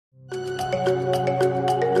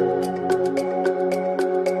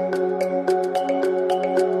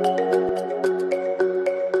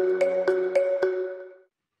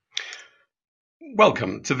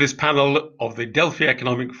Welcome to this panel of the Delphi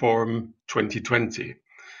Economic Forum 2020.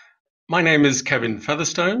 My name is Kevin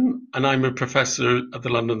Featherstone, and I'm a professor at the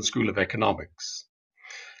London School of Economics.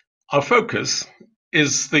 Our focus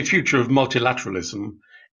is the future of multilateralism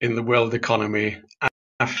in the world economy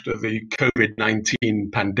after the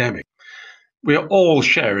COVID-19 pandemic. We are all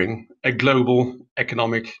sharing a global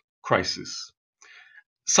economic crisis.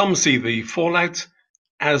 Some see the fallout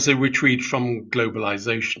as a retreat from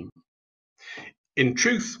globalization. In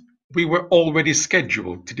truth, we were already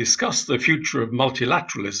scheduled to discuss the future of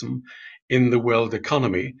multilateralism in the world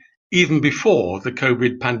economy even before the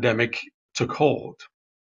COVID pandemic took hold.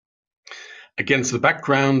 Against the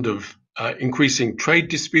background of increasing trade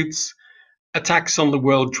disputes, attacks on the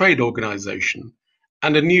World Trade Organization,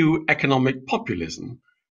 and a new economic populism,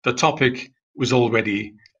 the topic was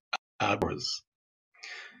already ours.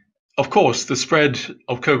 Of course, the spread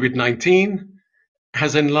of COVID-19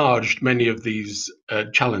 has enlarged many of these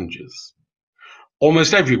challenges.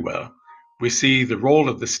 Almost everywhere, we see the role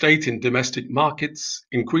of the state in domestic markets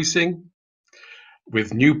increasing,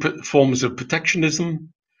 with new forms of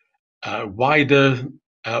protectionism, wider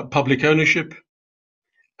public ownership,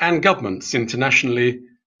 and governments internationally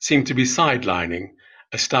seem to be sidelining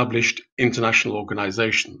established international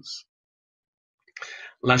organizations.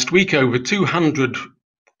 Last week, over 200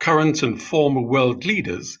 current and former world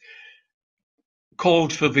leaders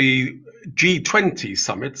called for the G20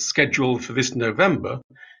 summit scheduled for this November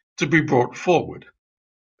to be brought forward.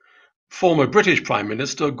 Former British Prime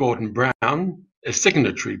Minister Gordon Brown, a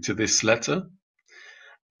signatory to this letter,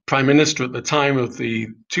 Prime Minister at the time of the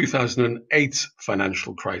 2008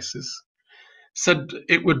 financial crisis, said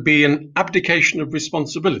it would be an abdication of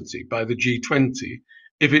responsibility by the G20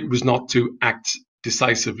 if it was not to act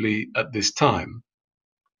decisively at this time.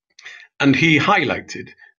 And he highlighted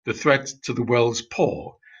the threat to the world's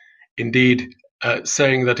poor, indeed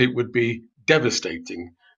saying that it would be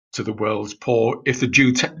devastating to the world's poor if the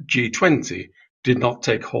G20 did not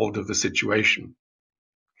take hold of the situation.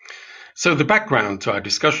 So the background to our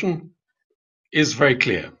discussion is very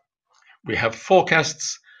clear. We have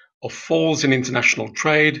forecasts of falls in international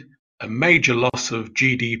trade, a major loss of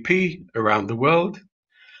GDP around the world,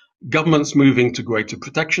 governments moving to greater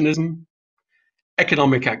protectionism,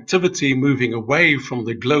 economic activity moving away from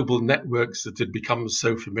the global networks that had become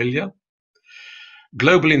so familiar,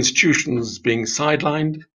 global institutions being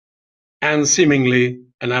sidelined, and seemingly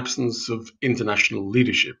an absence of international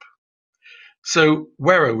leadership. So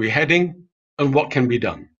where are we heading and what can be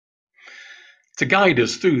done? To guide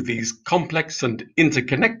us through these complex and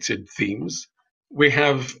interconnected themes, we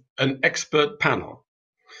have an expert panel.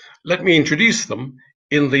 Let me introduce them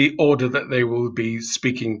in the order that they will be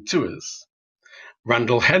speaking to us.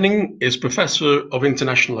 Randall Henning is Professor of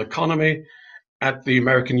International Economy at the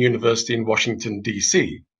American University in Washington,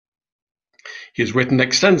 D.C. He has written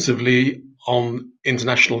extensively on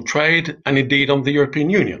international trade and indeed on the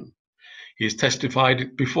European Union. He has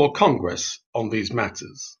testified before Congress on these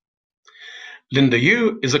matters. Linda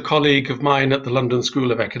Yueh is a colleague of mine at the London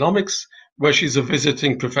School of Economics, where she's a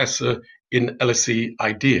visiting professor in LSE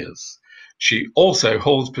Ideas. She also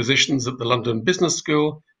holds positions at the London Business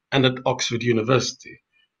School and at Oxford University.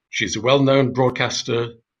 She's a well-known broadcaster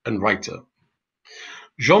and writer.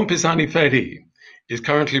 Jean Pisani-Ferry is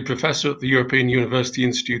currently professor at the European University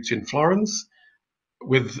Institute in Florence,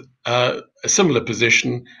 with a similar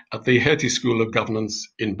position at the Hertie School of Governance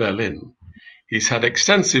in Berlin. He's had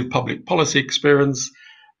extensive public policy experience,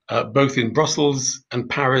 both in Brussels and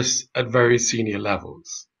Paris at very senior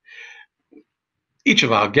levels. Each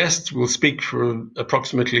of our guests will speak for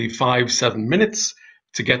approximately 5-7 minutes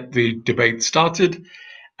to get the debate started,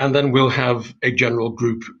 and then we'll have a general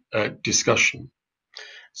group discussion.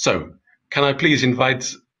 So, can I please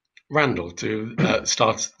invite Randall to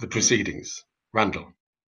start the proceedings? Randall.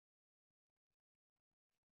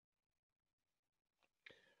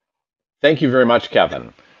 Thank you very much,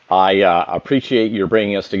 Kevin. I appreciate your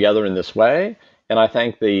bringing us together in this way, and I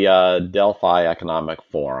thank the Delphi Economic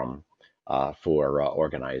Forum for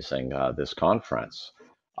organizing this conference.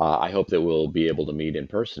 I hope that we'll be able to meet in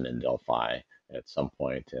person in Delphi at some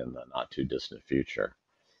point in the not too distant future.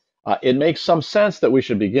 It makes some sense that we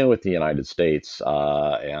should begin with the United States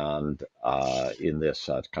and in this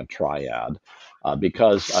triad,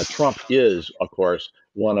 because Trump is, of course,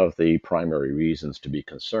 one of the primary reasons to be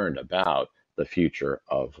concerned about the future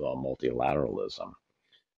of multilateralism.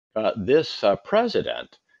 This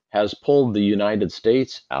president has pulled the United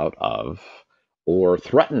States out of, or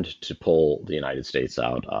threatened to pull the United States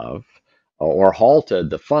out of, or halted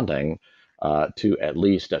the funding to at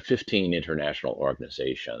least 15 international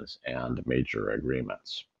organizations and major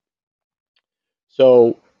agreements.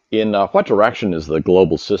 So, in what direction is the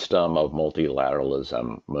global system of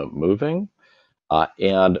multilateralism moving?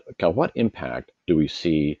 And what impact do we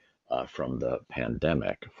see from the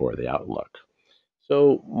pandemic for the outlook?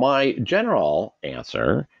 So, my general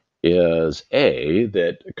answer is A,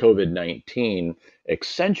 that COVID-19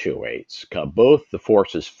 accentuates both the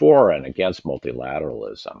forces for and against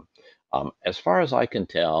multilateralism. As far as I can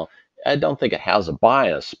tell, I don't think it has a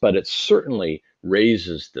bias, but it certainly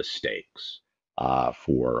raises the stakes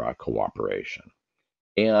for cooperation.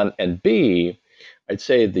 And B, I'd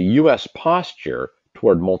say the US posture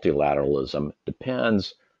toward multilateralism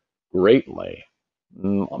depends greatly,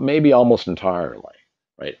 maybe almost entirely,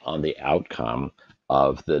 right, on the outcome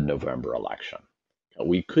of the November election.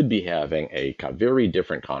 We could be having a very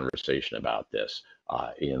different conversation about this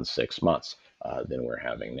in 6 months than we're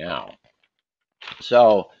having now.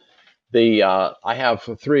 So I have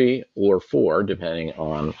three or four, depending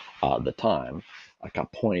on the time,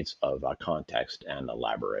 points of context and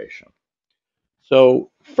elaboration.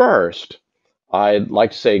 So first, I'd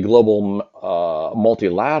like to say global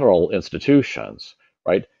multilateral institutions,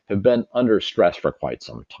 right, have been under stress for quite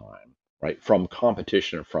some time, right, from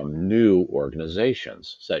competition from new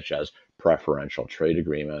organizations such as preferential trade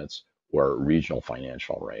agreements or regional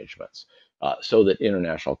financial arrangements, so that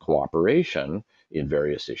international cooperation in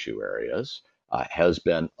various issue areas has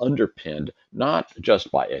been underpinned not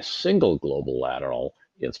just by a single global lateral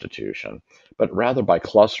institution, but rather by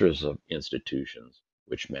clusters of institutions,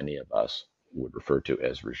 which many of us would refer to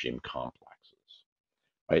as regime complexes.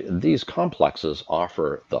 Right? And these complexes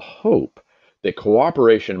offer the hope that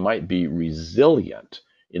cooperation might be resilient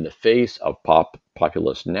in the face of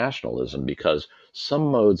populist nationalism because some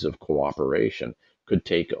modes of cooperation could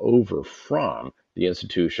take over from the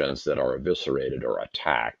institutions that are eviscerated or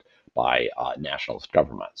attacked by nationalist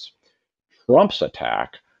governments. Trump's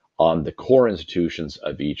attack on the core institutions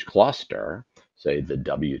of each cluster, say the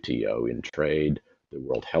WTO in trade, the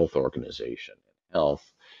World Health Organization in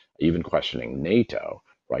health, even questioning NATO,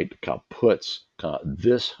 right, puts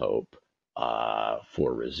this hope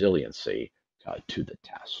for resiliency to the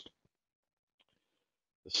test.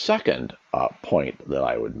 The second point that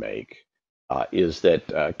I would make is that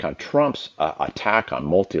Trump's attack on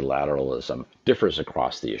multilateralism differs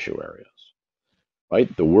across the issue areas.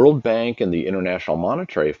 Right? The World Bank and the International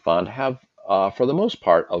Monetary Fund have, for the most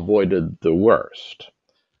part, avoided the worst.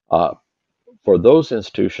 Uh, for those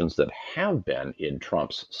institutions that have been in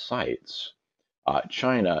Trump's sights,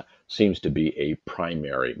 China seems to be a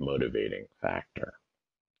primary motivating factor.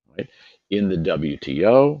 Right? In the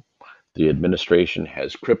WTO, the administration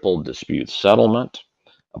has crippled dispute settlement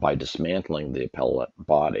by dismantling the appellate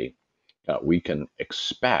body. We can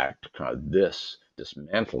expect this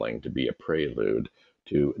dismantling to be a prelude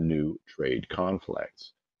to new trade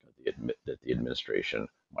conflicts that the administration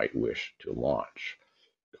might wish to launch.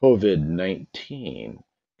 COVID-19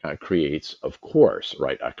 creates, of course,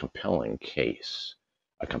 right, a compelling case,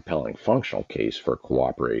 a compelling functional case for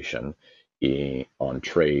cooperation on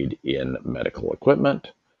trade in medical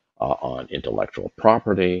equipment, on intellectual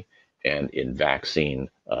property, and in vaccine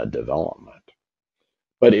development.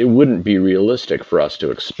 But it wouldn't be realistic for us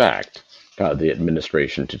to expect the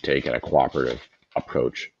administration to take a cooperative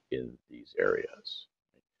approach in these areas.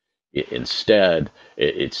 Instead,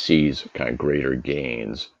 it sees greater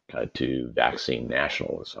gains to vaccine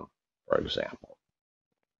nationalism, for example.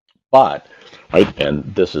 But, right,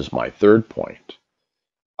 and this is my third point,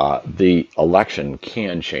 the election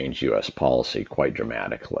can change U.S. policy quite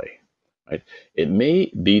dramatically. Right? It may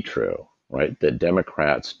be true, right, that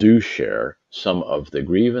Democrats do share some of the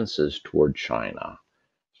grievances toward China,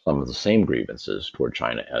 some of the same grievances toward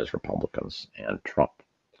China as Republicans and Trump.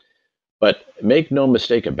 But make no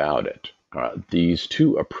mistake about it, these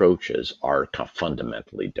two approaches are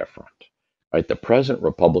fundamentally different. Right? The present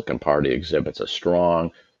Republican Party exhibits a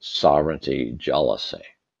strong sovereignty jealousy.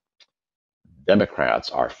 Democrats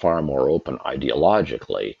are far more open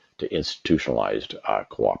ideologically to institutionalized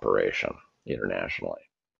cooperation internationally.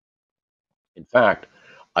 In fact,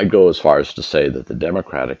 I'd go as far as to say that the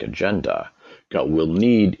Democratic agenda will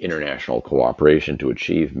need international cooperation to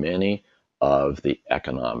achieve many of the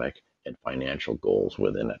economic and financial goals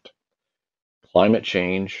within it. Climate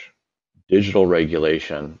change, digital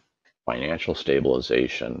regulation, financial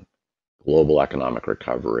stabilization, global economic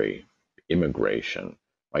recovery, immigration,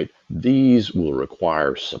 right? These will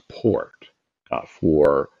require support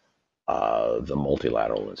for the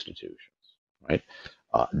multilateral institutions, right?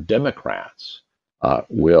 Democrats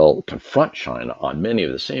will confront China on many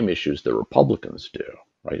of the same issues the Republicans do,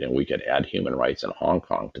 right? And we could add human rights in Hong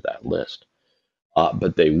Kong to that list.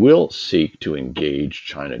 But they will seek to engage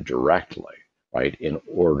China directly, right, in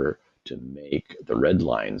order to make the red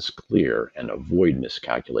lines clear and avoid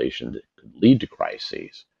miscalculation that could lead to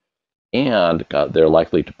crises. And they're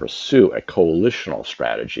likely to pursue a coalitional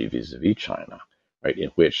strategy vis-a-vis China, right, in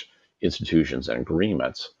which institutions and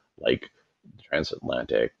agreements like the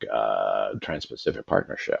Transatlantic, Trans-Pacific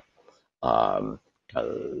Partnership um, uh,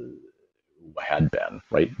 had been,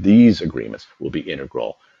 right? These agreements will be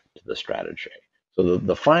integral to the strategy. So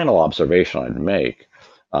the final observation I'd make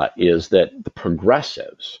is that the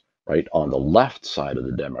progressives, right, on the left side of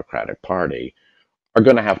the Democratic Party are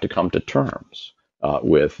going to have to come to terms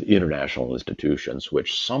with international institutions,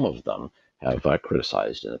 which some of them have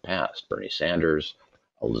criticized in the past. Bernie Sanders,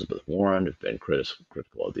 Elizabeth Warren have been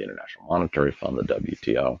critical of the International Monetary Fund, the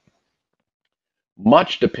WTO.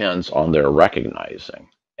 Much depends on their recognizing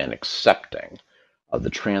and accepting of the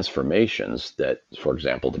transformations that, for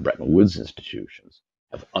example, the Bretton Woods institutions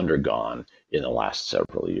have undergone in the last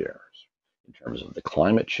several years in terms of the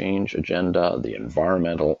climate change agenda, the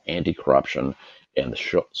environmental, anti-corruption, and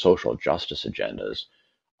the social justice agendas.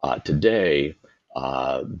 Today,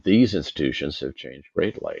 these institutions have changed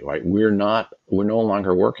greatly. Right, we're no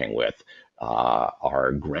longer working with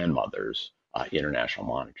our grandmother's International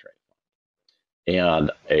Monetary,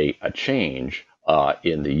 and a change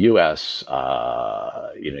in the U.S.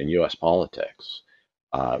 In U.S. politics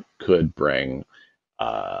could bring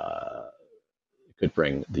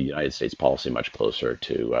the United States policy much closer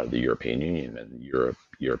to the European Union and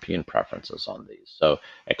European preferences on these. So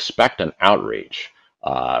expect an outreach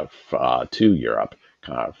to Europe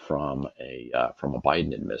from a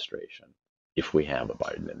Biden administration, if we have a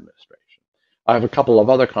Biden administration. I have a couple of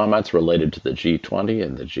other comments related to the G20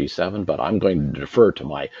 and the G7, but I'm going to defer to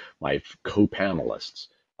my co-panelists,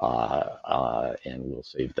 and we'll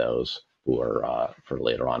save those for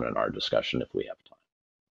later on in our discussion if we have time.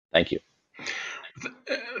 Thank you.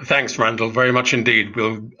 Thanks, Randall, very much indeed.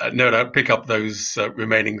 We'll no doubt pick up those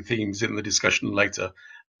remaining themes in the discussion later.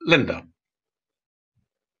 Linda.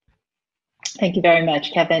 Thank you very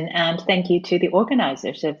much, Kevin, and thank you to the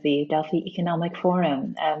organizers of the Delphi Economic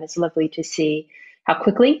Forum. It's lovely to see how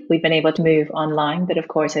quickly we've been able to move online, but of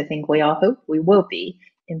course, I think we all hope we will be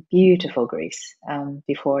in beautiful Greece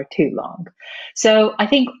before too long. So I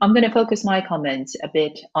think I'm going to focus my comments a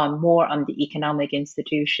bit more on the economic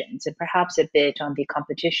institutions and perhaps a bit on the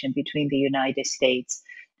competition between the United States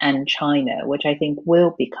and China, which I think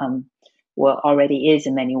will become, well, already is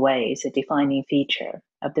in many ways, a defining feature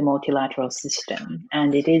of the multilateral system.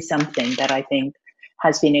 And it is something that I think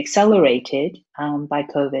has been accelerated by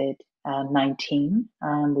COVID-19.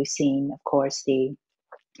 We've seen, of course, the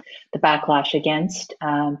backlash against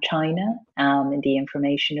China and the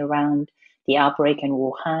information around the outbreak in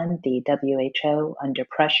Wuhan, the WHO under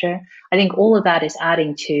pressure. I think all of that is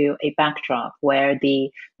adding to a backdrop where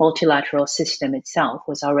the multilateral system itself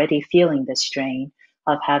was already feeling the strain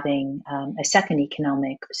of having a second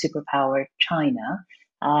economic superpower, China,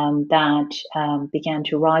 that began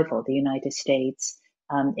to rival the United States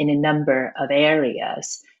in a number of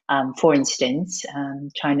areas. For instance,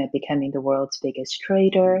 China becoming the world's biggest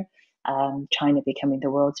trader, China becoming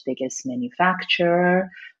the world's biggest manufacturer.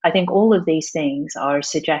 I think all of these things are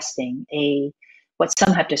suggesting what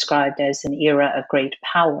some have described as an era of great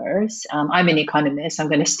powers. I'm an economist. I'm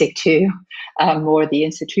going to stick to more the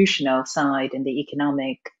institutional side and the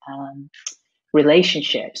economic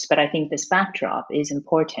relationships. But I think this backdrop is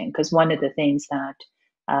important because one of the things that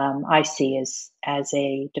I see as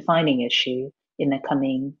a defining issue in the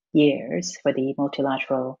coming years for the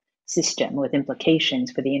multilateral system with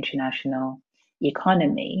implications for the international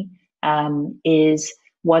economy is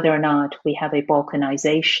whether or not we have a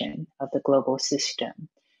balkanization of the global system.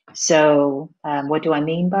 So what do I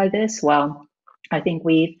mean by this? Well, I think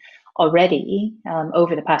we've already,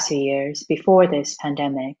 over the past few years, before this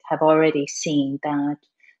pandemic, have already seen that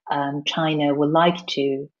China would like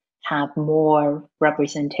to have more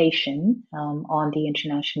representation on the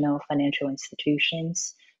international financial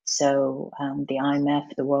institutions. So the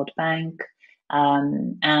IMF, the World Bank,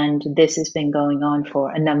 and this has been going on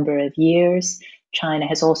for a number of years. China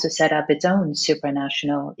has also set up its own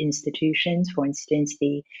supranational institutions. For instance,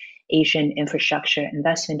 the Asian Infrastructure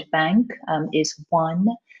Investment Bank is one.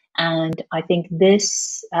 And I think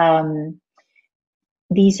these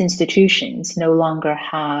institutions no longer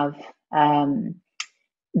have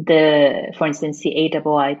for instance, the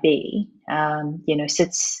AIIB,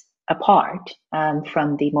 sits apart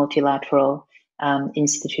from the multilateral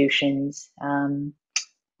institutions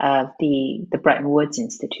of the Bretton Woods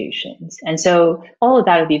institutions. And so all of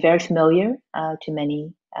that would be very familiar to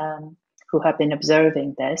many who have been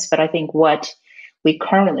observing this. But I think what we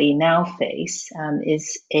currently now face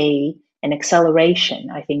is a an acceleration,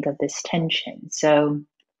 I think, of this tension. So,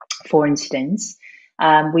 for instance,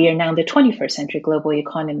 we are now in the 21st century global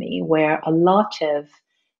economy where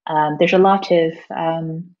there's a lot of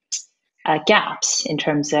gaps in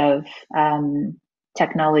terms of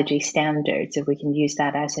technology standards, if we can use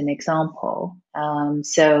that as an example.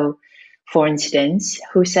 So, for instance,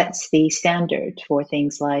 who sets the standard for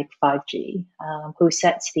things like 5G? Who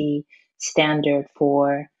sets the standard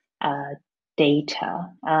for data?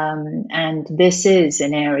 And this is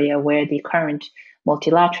an area where the current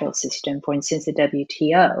multilateral system, for instance, the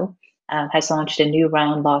WTO, has launched a new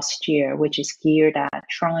round last year, which is geared at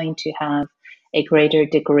trying to have a greater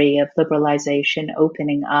degree of liberalization,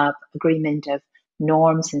 opening up agreement of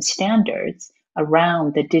norms and standards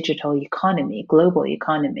around the digital economy, global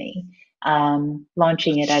economy,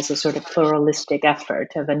 launching it as a sort of pluralistic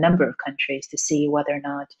effort of a number of countries to see whether or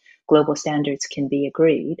not global standards can be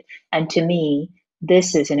agreed. And to me,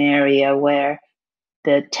 this is an area where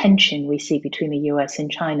the tension we see between the US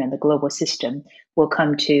and China and the global system will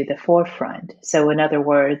come to the forefront. So in other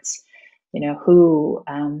words, who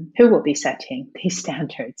will be setting these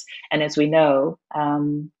standards? And as we know,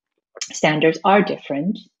 standards are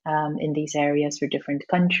different in these areas for different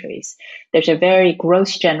countries. There's a very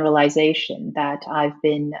gross generalization that I've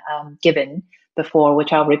been given before,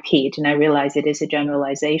 which I'll repeat, and I realize it is a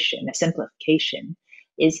generalization, a simplification,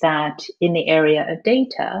 is that in the area of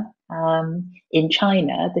data, in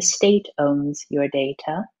China, the state owns your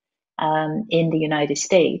data. In the United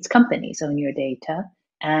States, companies own your data.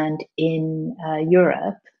 And in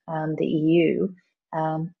Europe, the EU,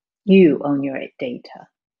 you own your data.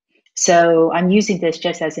 So I'm using this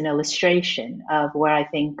just as an illustration of where I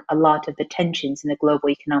think a lot of the tensions in the global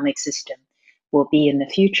economic system will be in the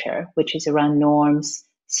future, which is around norms,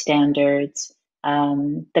 standards,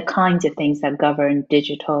 the kinds of things that govern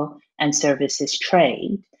digital and services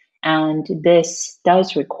trade. And this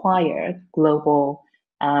does require global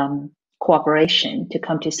cooperation to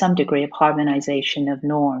come to some degree of harmonization of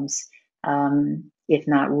norms, if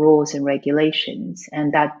not rules and regulations.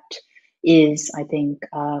 And that is, I think,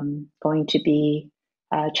 going to be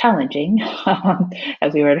challenging,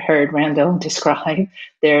 as we heard Randall describe.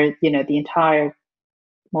 The entire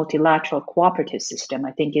multilateral cooperative system,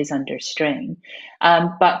 I think, is under strain.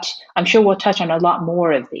 But I'm sure we'll touch on a lot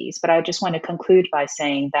more of these. But I just want to conclude by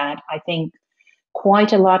saying that I think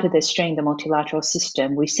quite a lot of the strain, the multilateral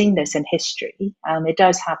system, we've seen this in history. It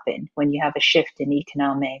does happen when you have a shift in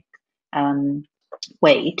economic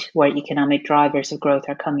weight, where economic drivers of growth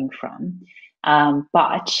are coming from.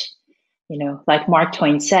 But, like Mark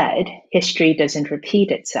Twain said, history doesn't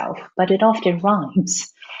repeat itself, but it often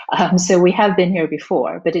rhymes. So we have been here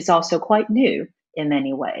before, but it's also quite new in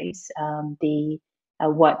many ways.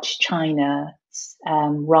 What China's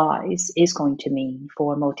rise is going to mean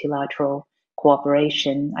for multilateral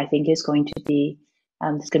cooperation, I think, is going to be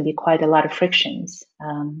there's going to be quite a lot of frictions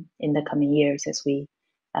in the coming years as we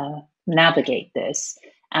navigate this.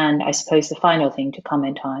 And I suppose the final thing to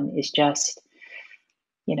comment on is just,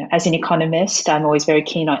 as an economist, I'm always very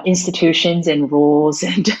keen on institutions and rules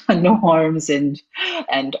and norms and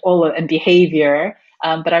behavior.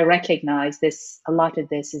 But I recognize a lot of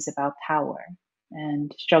this is about power,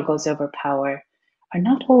 and struggles over power are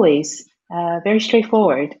not always very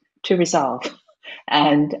straightforward to resolve.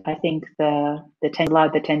 And I think a lot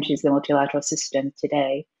of the tensions in the multilateral system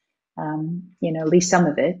today, at least some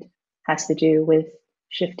of it, has to do with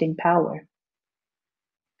shifting power.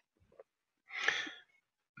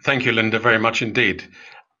 Thank you, Linda, very much indeed.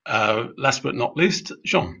 Last but not least,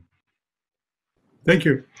 Jean. Thank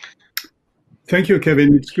you. Thank you,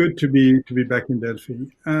 Kevin. It's good to be back in Delphi.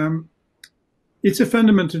 It's a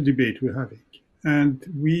fundamental debate we're having, and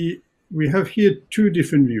we have here two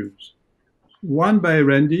different views. One by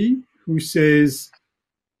Randy, who says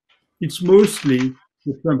it's mostly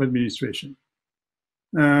the Trump administration,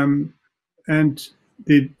 and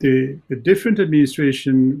the different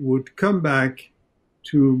administration would come back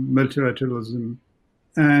to multilateralism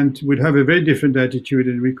and would have a very different attitude,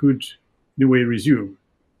 and we could, in a way, resume.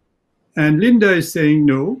 And Linda is saying,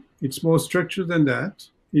 no, it's more structured than that.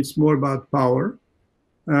 It's more about power.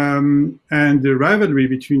 And the rivalry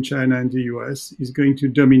between China and the US is going to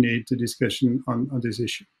dominate the discussion on this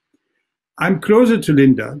issue. I'm closer to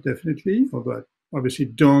Linda, definitely, although I obviously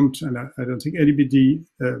don't, and I don't think anybody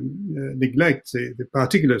neglects the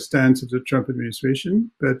particular stance of the Trump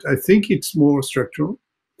administration, but I think it's more structural.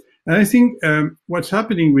 And I think what's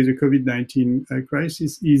happening with the COVID-19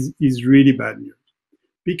 crisis is really bad news,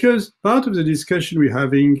 because part of the discussion we're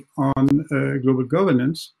having on global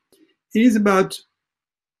governance is about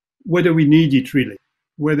whether we need it really.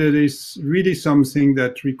 whether there's really something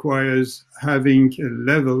that requires having a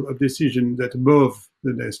level of decision that above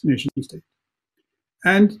the nation state.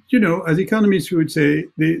 And, as economists, we would say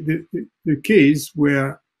the case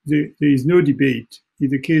where there is no debate is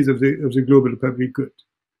the case of the global public good.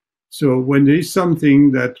 So when there is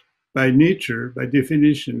something that by nature, by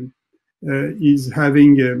definition, is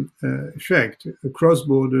having an effect across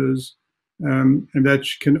borders, and that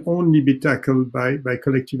can only be tackled by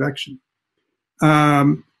collective action.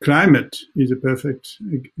 Climate is a perfect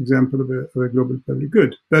example of a global public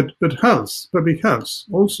good, but health, public health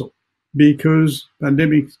also, because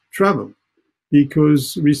pandemic travel,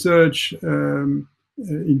 because research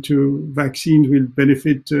into vaccines will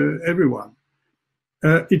benefit everyone.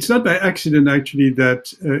 It's not by accident, actually,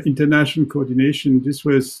 that international coordination, this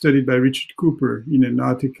was studied by Richard Cooper in an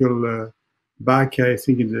article back, I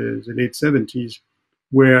think, in the late 70s,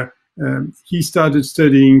 where he started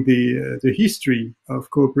studying the history of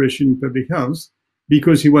cooperation in public health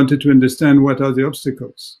because he wanted to understand what are the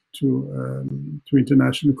obstacles to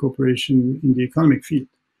international cooperation in the economic field.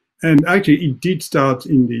 And actually, it did start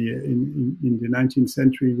in the 19th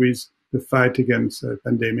century with the fight against a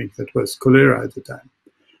pandemic that was cholera at the time.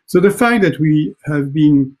 So the fact that we have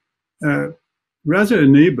been rather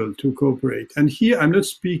unable to cooperate, and here I'm not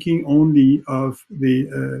speaking only of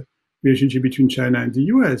the relationship between China and the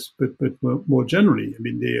US, but more generally, I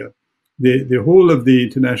mean, the whole of the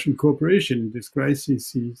international cooperation in this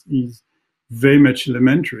crisis is very much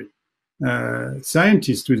elementary.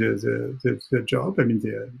 Scientists do their job. I mean,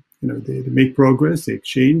 they make progress, they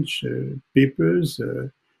exchange papers.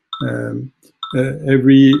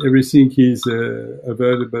 Everything is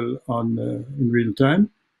available in real time,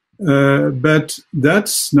 but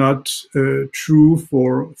that's not true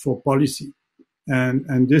for policy,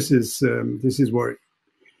 and this is worrying.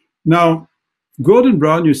 Now, Gordon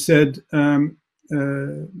Brown, you said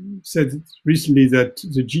recently that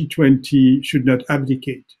the G20 should not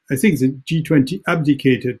abdicate. I think the G20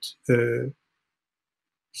 abdicated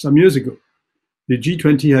some years ago. The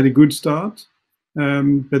G20 had a good start,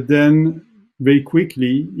 but then very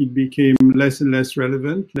quickly it became less and less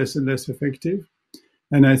relevant, less and less effective.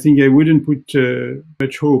 And I think I wouldn't put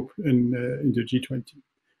much hope in the G20.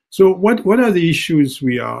 So what are the issues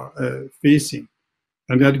we are facing?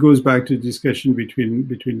 And that goes back to the discussion between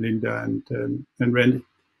Linda and Randy.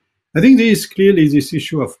 I think there is clearly this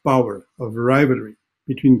issue of power, of rivalry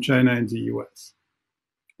between China and the US.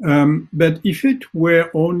 But if it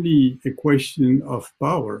were only a question of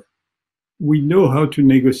power, we know how to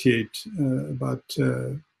negotiate about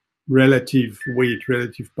relative weight,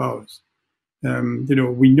 relative powers.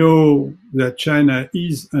 We know that China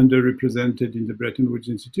is underrepresented in the Bretton Woods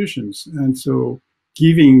institutions, and so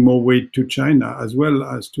giving more weight to China as well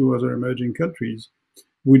as to other emerging countries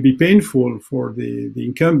would be painful for the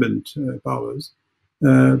incumbent powers,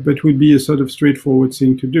 but would be a sort of straightforward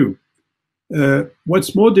thing to do.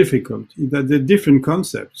 What's more difficult is that there are different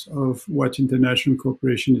concepts of what international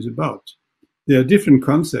cooperation is about. There are different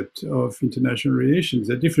concepts of international relations.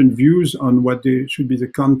 There are different views on what should be the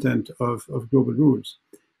content of global rules.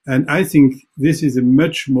 And I think this is a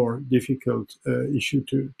much more difficult issue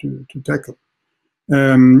to tackle.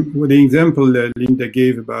 The example that Linda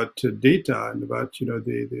gave about data and about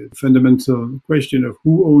the fundamental question of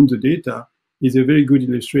who owns the data is a very good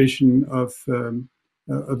illustration of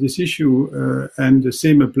this issue, and the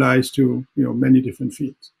same applies to many different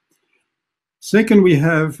fields. Second, we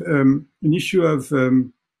have an issue of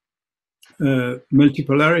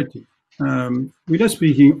multipolarity. We're not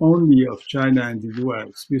speaking only of China and the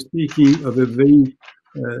US. We're speaking of a very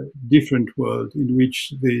different world in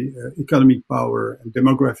which the economic power and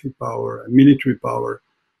demographic power and military power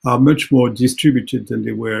are much more distributed than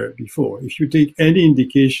they were before. If you take any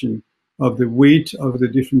indication of the weight of the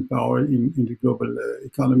different power in the global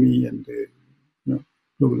economy and the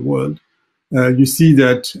global world, you see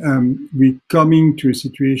that we're coming to a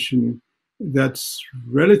situation that's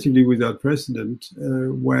relatively without precedent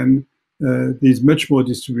when there's much more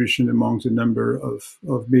distribution among the number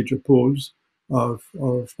of major poles of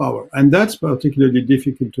power. And that's particularly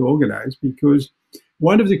difficult to organize because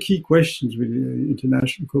one of the key questions with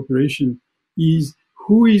international cooperation is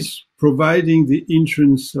who is providing the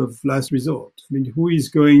insurance of last resort? I mean, who is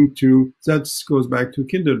going to, that goes back to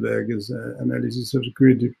Kindleberger's analysis of the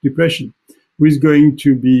Great Depression. Who is going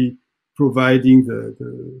to be providing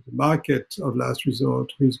the market of last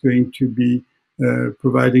resort? Who is going to be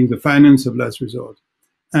providing the finance of last resort?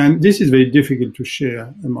 And this is very difficult to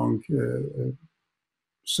share among a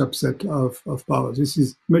subset of powers. This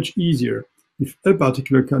is much easier if a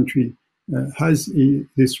particular country has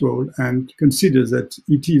this role and considers that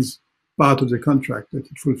it is part of the contract that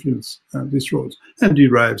it fulfills these roles and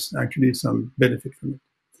derives actually some benefit from it.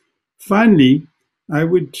 Finally, I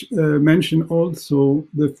would mention also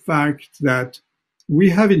the fact that we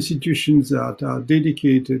have institutions that are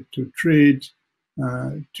dedicated to trade,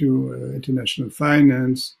 to international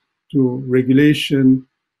finance, to regulation,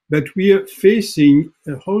 but we are facing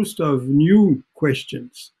a host of new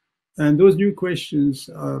questions. And those new questions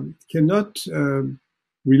cannot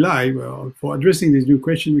rely, well, for addressing these new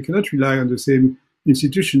questions, we cannot rely on the same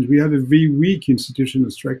institutions. We have a very weak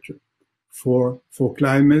institutional structure for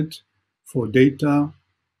climate, for data,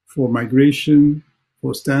 for migration,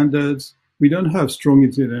 for standards. We don't have strong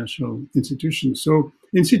international institutions. So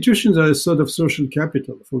institutions are a sort of social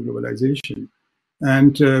capital for globalization.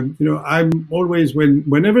 And I'm always,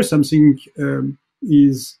 whenever something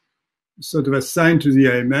is sort of assigned to the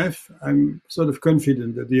IMF, I'm sort of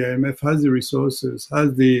confident that the IMF has the resources,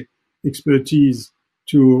 has the expertise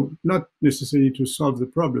to not necessarily to solve the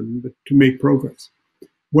problem, but to make progress.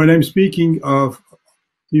 When I'm speaking of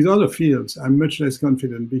these other fields, I'm much less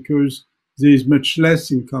confident because there is much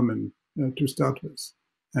less in common to start with,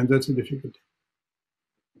 and that's a difficulty.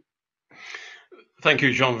 Thank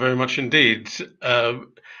you, Jean, very much indeed.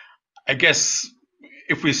 I guess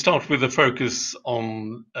if we start with a focus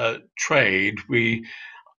on trade, we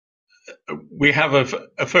have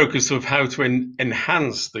a focus of how to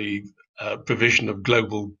enhance the provision of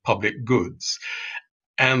global public goods.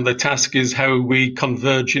 And the task is how we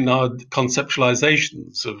converge in our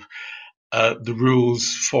conceptualizations of the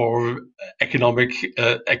rules for economic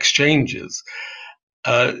exchanges.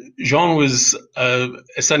 Jean was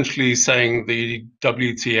essentially saying the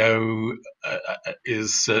WTO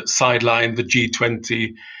is sidelined, the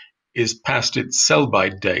G20 is past its sell-by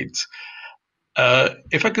date.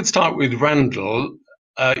 If I could start with Randall,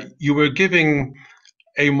 you were giving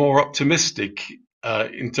a more optimistic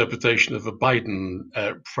interpretation of the Biden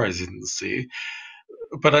presidency,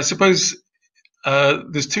 but I suppose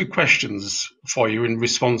there's two questions for you in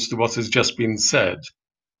response to what has just been said.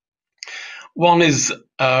 One is,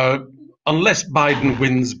 unless Biden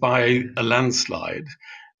wins by a landslide,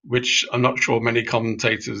 which I'm not sure many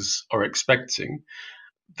commentators are expecting,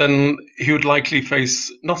 then he would likely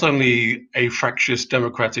face not only a fractious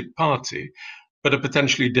Democratic Party, but a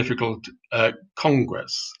potentially difficult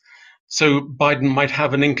Congress. So Biden might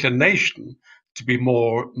have an inclination to be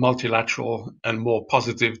more multilateral and more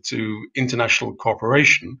positive to international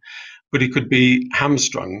cooperation, but he could be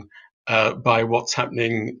hamstrung by what's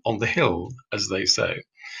happening on the Hill, as they say.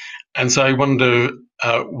 And so I wonder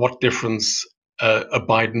what difference a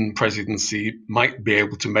Biden presidency might be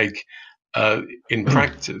able to make in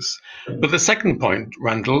practice. But the second point,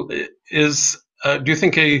 Randall, is do you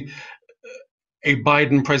think a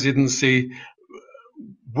Biden presidency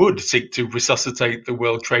would seek to resuscitate the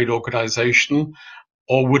World Trade Organization,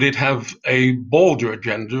 or would it have a bolder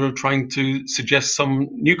agenda of trying to suggest some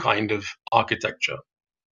new kind of architecture?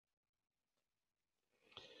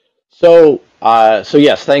 So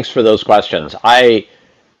yes, thanks for those questions. Let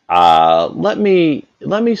me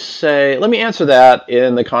answer that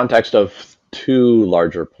in the context of two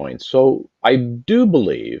larger points. So I do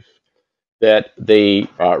believe that the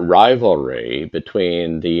rivalry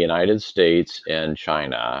between the United States and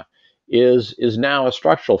China is now a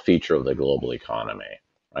structural feature of the global economy,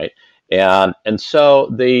 right? And so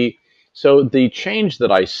the change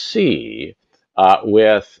that I see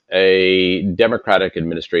with a Democratic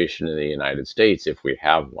administration in the United States, if we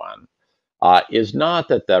have one, is not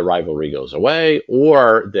that the rivalry goes away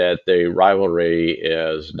or that the rivalry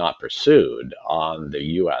is not pursued on the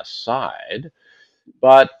U.S. side,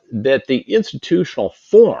 but that the institutional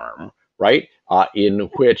form, right, in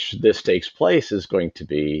which this takes place is going to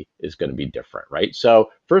be different, right? So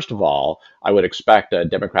first of all, I would expect a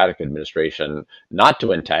Democratic administration not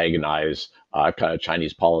to antagonize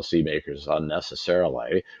Chinese policymakers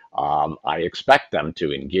unnecessarily. I expect them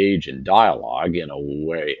to engage in dialogue in a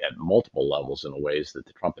way at multiple levels in ways that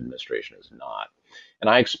the Trump administration is not. And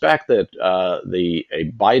I expect that a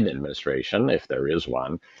Biden administration, if there is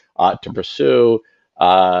one, to pursue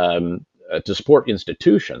to support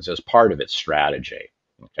institutions as part of its strategy,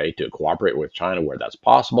 okay, to cooperate with China where that's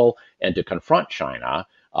possible, and to confront China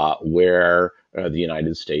where the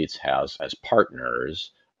United States has as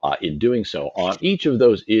partners in doing so on each of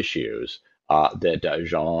those issues that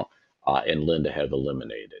Jean and Linda have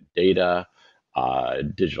eliminated: data,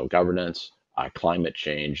 digital governance, climate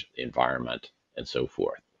change, the environment, and so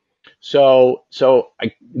forth. So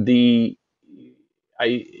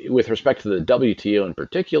with respect to the WTO in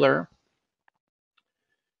particular,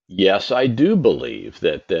 Yes, I do believe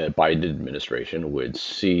that the Biden administration would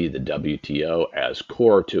see the WTO as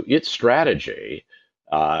core to its strategy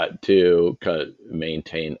to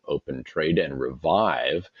maintain open trade and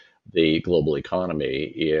revive the global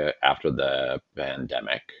economy after the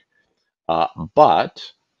pandemic.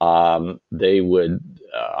 But they would,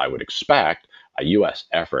 I would expect, a U.S.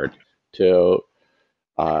 effort to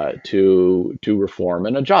to reform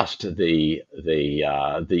and adjust the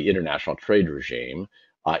international trade regime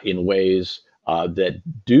in ways that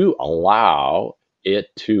do allow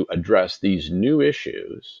it to address these new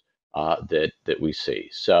issues that we see.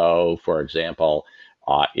 So, for example,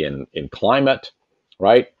 in climate,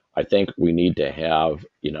 right? I think we need to have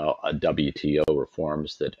a WTO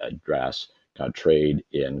reforms that address trade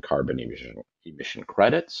in carbon emission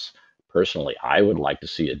credits. Personally, I would like to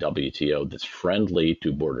see a WTO that's friendly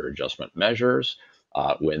to border adjustment measures.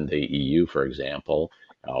 When the EU, for example,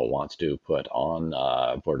 wants to put on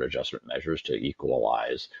border adjustment measures to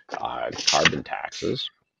equalize carbon taxes,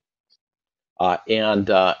 and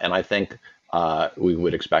I think we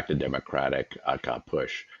would expect a democratic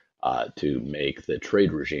push to make the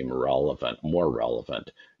trade regime more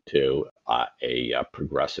relevant to a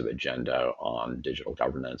progressive agenda on digital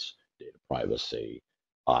governance, data privacy,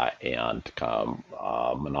 and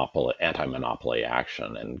anti-monopoly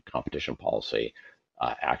action and competition policy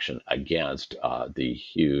action against the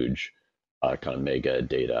huge kind of mega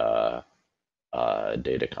data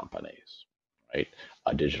companies, right?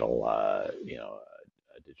 Digital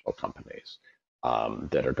companies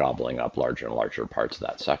that are gobbling up larger and larger parts of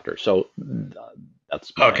that sector. So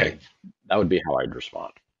Okay, that would be how I'd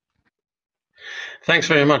respond. thanks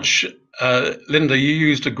very much. Linda, you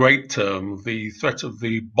used a great term, the threat of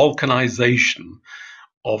the balkanization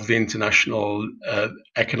of the international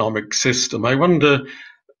economic system. I wonder,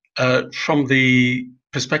 from the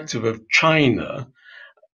perspective of China,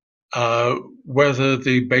 whether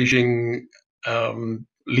the Beijing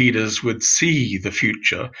leaders would see the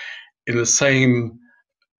future in the same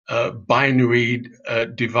binary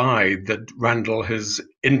divide that Randall has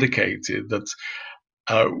indicated, that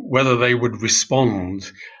whether they would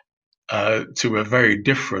respond to a very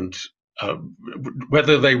different,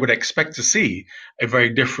 whether they would expect to see a very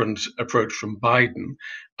different approach from Biden,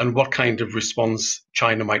 and what kind of response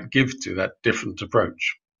China might give to that different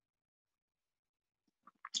approach.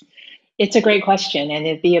 It's a great question, and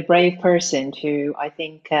it'd be a brave person to, I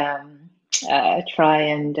think, try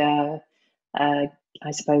and,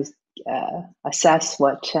 I suppose, assess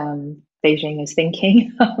what Beijing is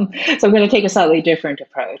thinking. So I'm going to take a slightly different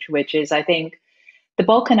approach, which is, I think, the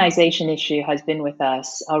balkanization issue has been with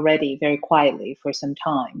us already very quietly for some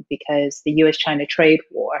time, because the US-China trade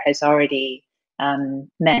war has already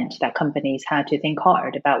meant that companies had to think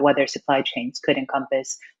hard about whether supply chains could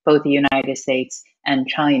encompass both the United States and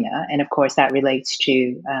China. And of course, that relates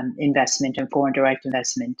to investment and foreign direct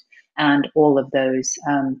investment and all of those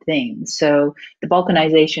things. So the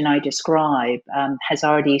balkanization I describe has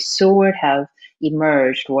already sort of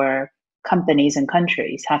emerged, where companies and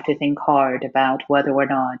countries have to think hard about whether or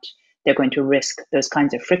not they're going to risk those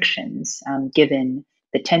kinds of frictions, given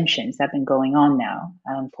the tensions that have been going on now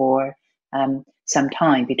for some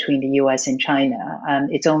time between the US and China.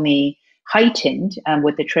 It's only heightened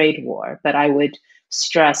with the trade war, but I would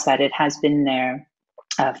stress that it has been there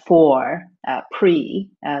for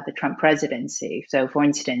the Trump presidency. So, for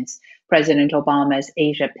instance, President Obama's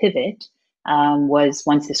Asia pivot was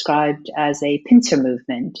once described as a pincer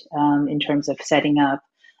movement in terms of setting up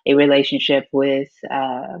a relationship with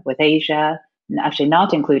Asia, actually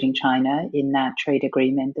not including China in that trade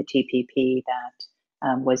agreement, the TPP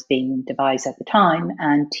that was being devised at the time,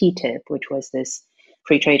 and TTIP, which was this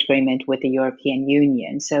free trade agreement with the European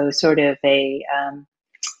Union. So sort of a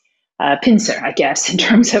pincer, I guess, in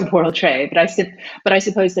terms of world trade. But I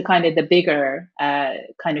suppose the bigger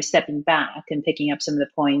kind of stepping back and picking up some of the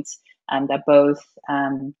points that both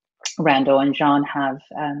Randall and John have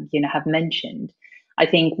mentioned. I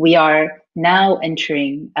think we are now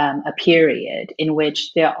entering a period in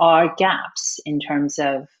which there are gaps in terms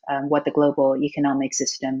of what the global economic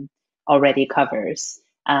system already covers,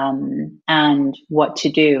 and what to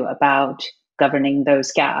do about governing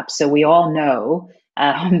those gaps. So we all know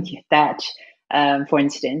that, for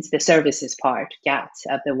instance, the services part, GATS,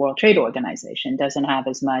 of the World Trade Organization doesn't have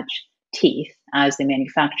as much teeth as the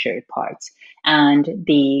manufactured parts. And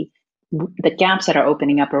the gaps that are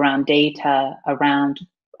opening up around data, around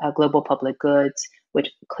global public goods,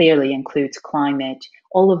 which clearly includes climate,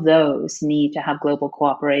 all of those need to have global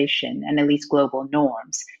cooperation and at least global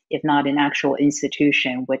norms, if not an actual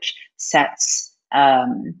institution which sets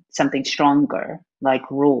something stronger like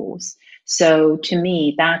rules. So to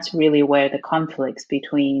me, that's really where the conflicts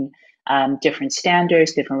between different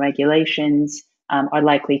standards, different regulations are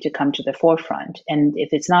likely to come to the forefront. And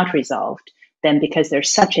if it's not resolved, then because there's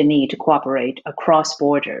such a need to cooperate across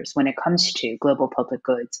borders when it comes to global public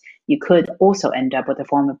goods, you could also end up with a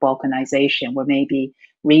form of balkanization where maybe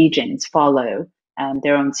regions follow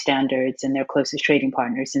their own standards and their closest trading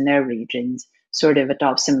partners in their regions sort of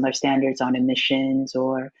adopt similar standards on emissions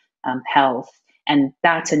or health. And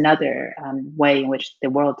that's another way in which the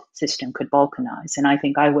world system could balkanize. And I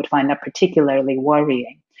think I would find that particularly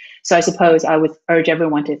worrying. So I suppose I would urge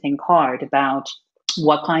everyone to think hard about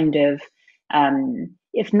what kind of,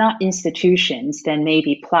 if not institutions, then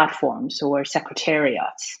maybe platforms or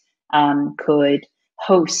secretariats could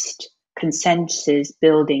host consensus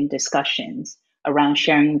building discussions around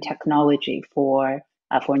sharing technology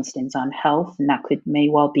for instance, on health, and that may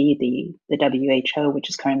well be the WHO, which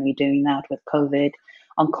is currently doing that with COVID.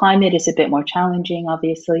 On climate, it's a bit more challenging,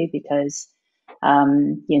 obviously, because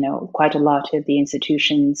quite a lot of the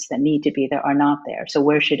institutions that need to be there are not there. So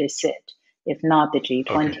where should it sit? If not the G20,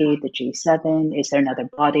 okay. The G7, is there another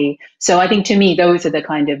body? So I think to me, those are the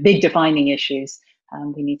kind of big defining issues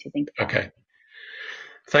we need to think about. Okay.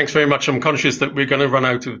 Thanks very much. I'm conscious that we're going to run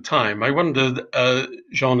out of time. I wondered,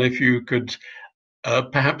 Jean, if you could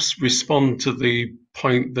perhaps respond to the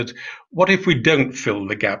point that what if we don't fill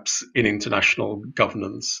the gaps in international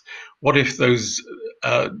governance? What if those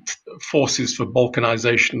forces for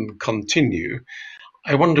balkanization continue?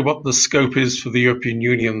 I wonder what the scope is for the European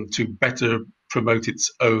Union to better promote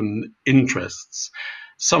its own interests.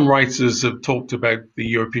 Some writers have talked about the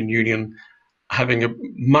European Union having a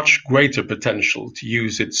much greater potential to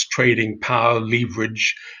use its trading power,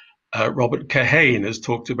 leverage. Robert Kahane has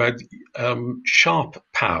talked about sharp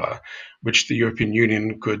power, which the European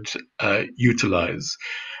Union could utilize.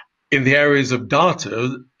 In the areas of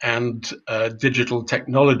data and digital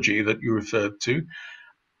technology that you referred to,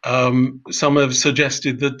 some have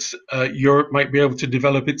suggested that Europe might be able to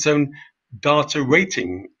develop its own data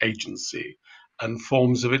rating agency and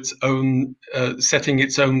forms of its own, setting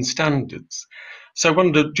its own standards. So I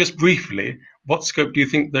wonder, just briefly, what scope do you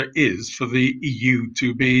think there is for the EU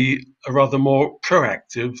to be a rather more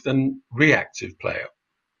proactive than reactive player?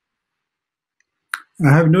 I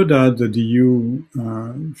have no doubt that the EU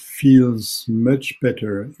feels much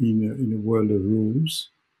better in a world of rules,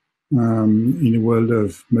 in a world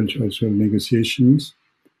of multilateral negotiations,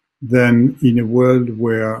 than in a world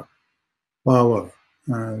where power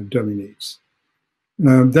dominates.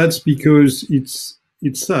 That's because it's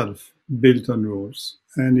itself built on rules,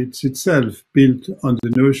 and it's itself built on the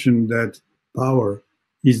notion that power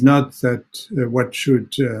is not what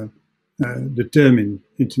should determine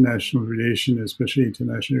international relations, especially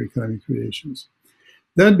international economic relations.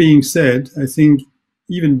 That being said, I think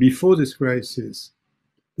even before this crisis,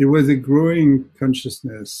 there was a growing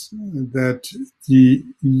consciousness that the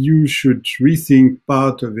EU should rethink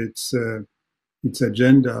part of its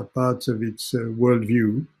agenda, part of its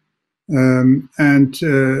worldview, and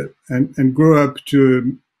grow up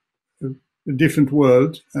to a different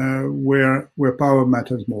world where power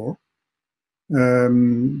matters more.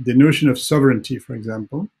 The notion of sovereignty, for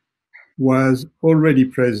example, was already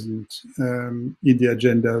present in the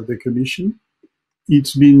agenda of the Commission.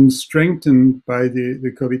 It's been strengthened by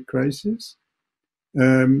the COVID crisis.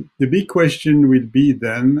 The big question will be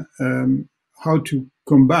then how to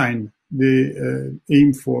combine the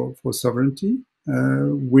aim for sovereignty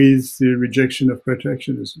with the rejection of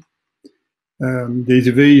protectionism. There's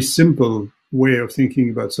a very simple way of thinking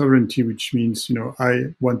about sovereignty, which means,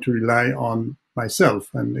 I want to rely on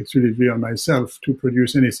myself and exclusively on myself to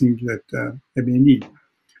produce anything that I may need.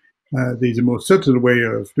 There's a more subtle way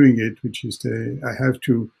of doing it, which is I have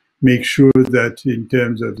to make sure that in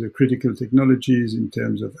terms of the critical technologies, in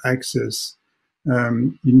terms of access,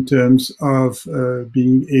 in terms of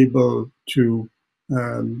being able to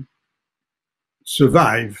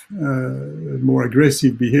survive more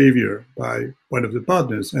aggressive behavior by one of the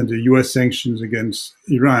partners, and the US sanctions against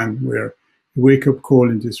Iran were a wake-up call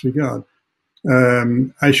in this regard.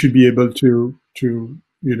 I should be able to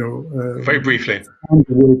very briefly, find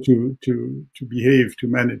a way to behave, to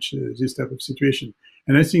manage this type of situation.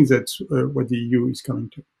 And I think that's what the EU is coming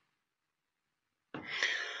to.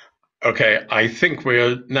 Okay, I think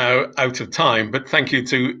we're now out of time, but thank you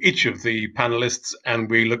to each of the panelists, and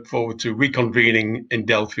we look forward to reconvening in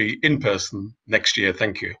Delphi in person next year.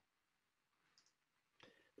 Thank you.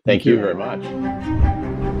 Thank you very much.